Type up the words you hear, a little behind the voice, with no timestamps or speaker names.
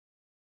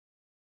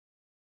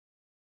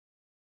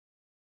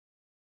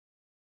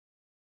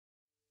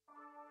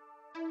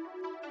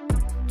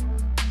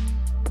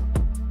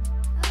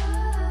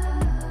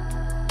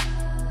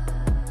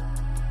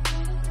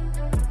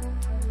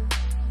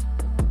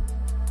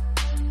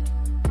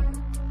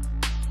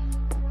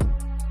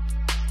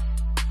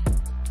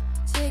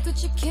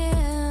what you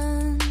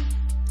can.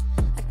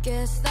 I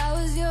guess that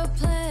was your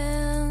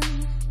plan.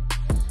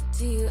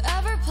 Do you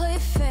ever play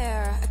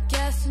fair? I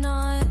guess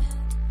not.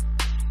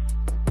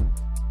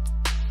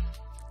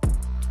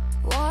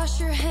 Wash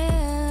your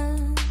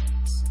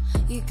hands,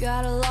 you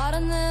got a lot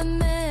on them,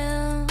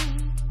 man.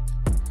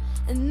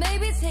 And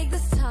maybe take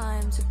this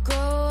time to grow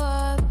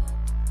up.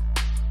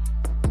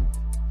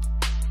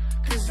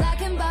 'Cause I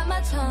can bite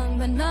my tongue,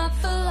 but not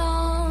for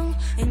long.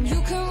 And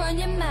you can run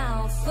your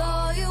mouth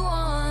all you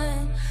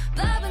want,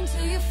 blab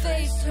until your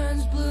face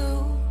turns blue.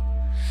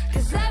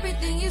 'Cause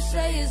everything you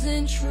say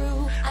isn't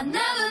true. I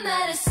never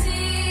met a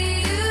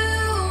C-U-N-T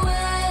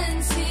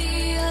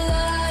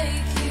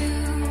like you.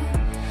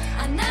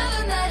 I never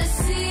met a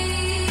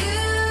C-U-N-T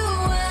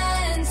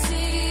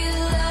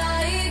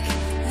like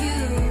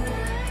you.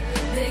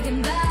 Big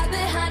and bad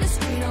behind a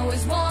screen,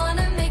 always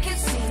wanna make it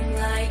seem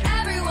like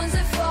everyone's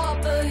at fault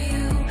but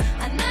you.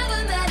 I never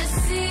met a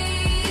C-U-N-T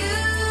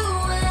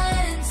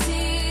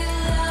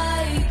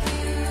like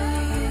you.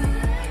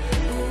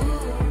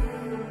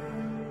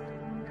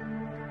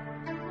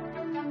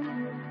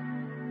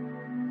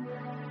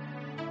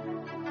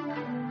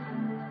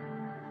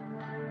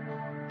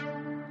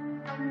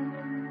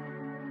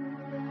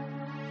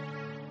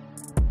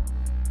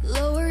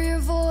 Lower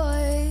your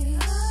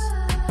voice,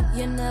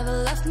 you never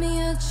left me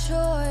a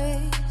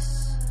choice.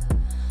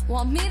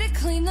 Want me to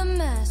clean the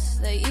mess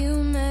that you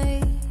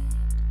made.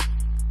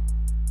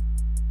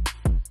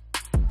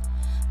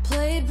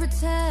 Played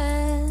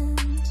pretend,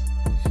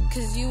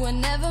 'cause you were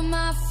never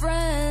my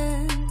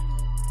friend.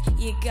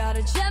 You got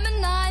a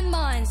Gemini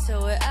mind, so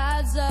it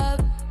adds up.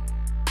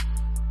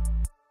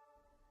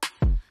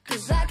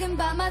 'Cause I can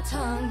bite my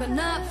tongue, but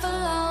not for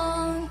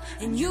long.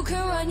 And you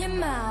can run your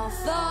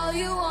mouth all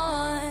you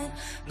want,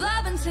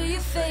 blab until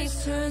your face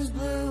turns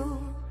blue.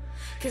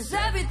 'Cause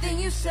everything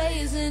you say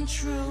isn't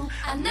true.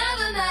 I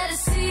never met a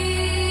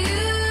C-U-N-T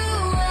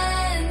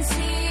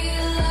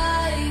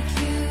like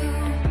you.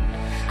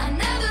 I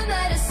never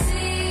met a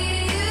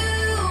C-U-N-T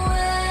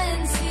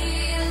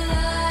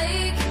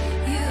like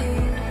you.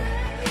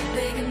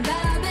 Big and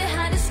bad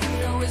behind a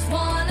screen, always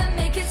wanna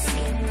make it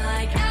seem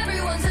like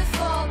everyone's at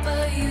fault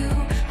but you.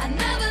 I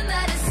never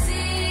met a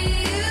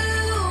C-U-N-T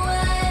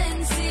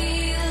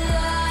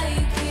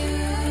like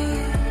you.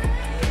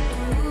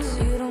 'Cause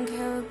you don't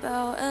care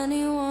about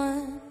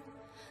anyone,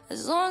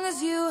 as long as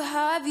you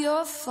have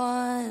your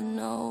fun.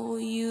 No,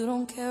 you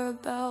don't care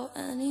about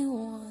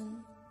anyone.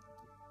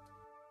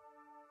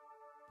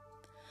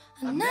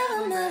 I never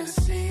met a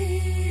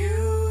C-U-N-T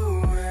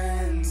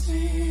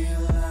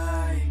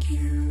like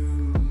you.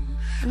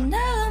 I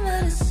never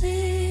met a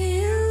C-U-N-T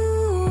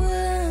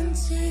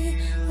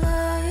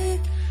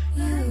like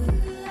you.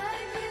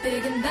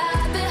 Big and bad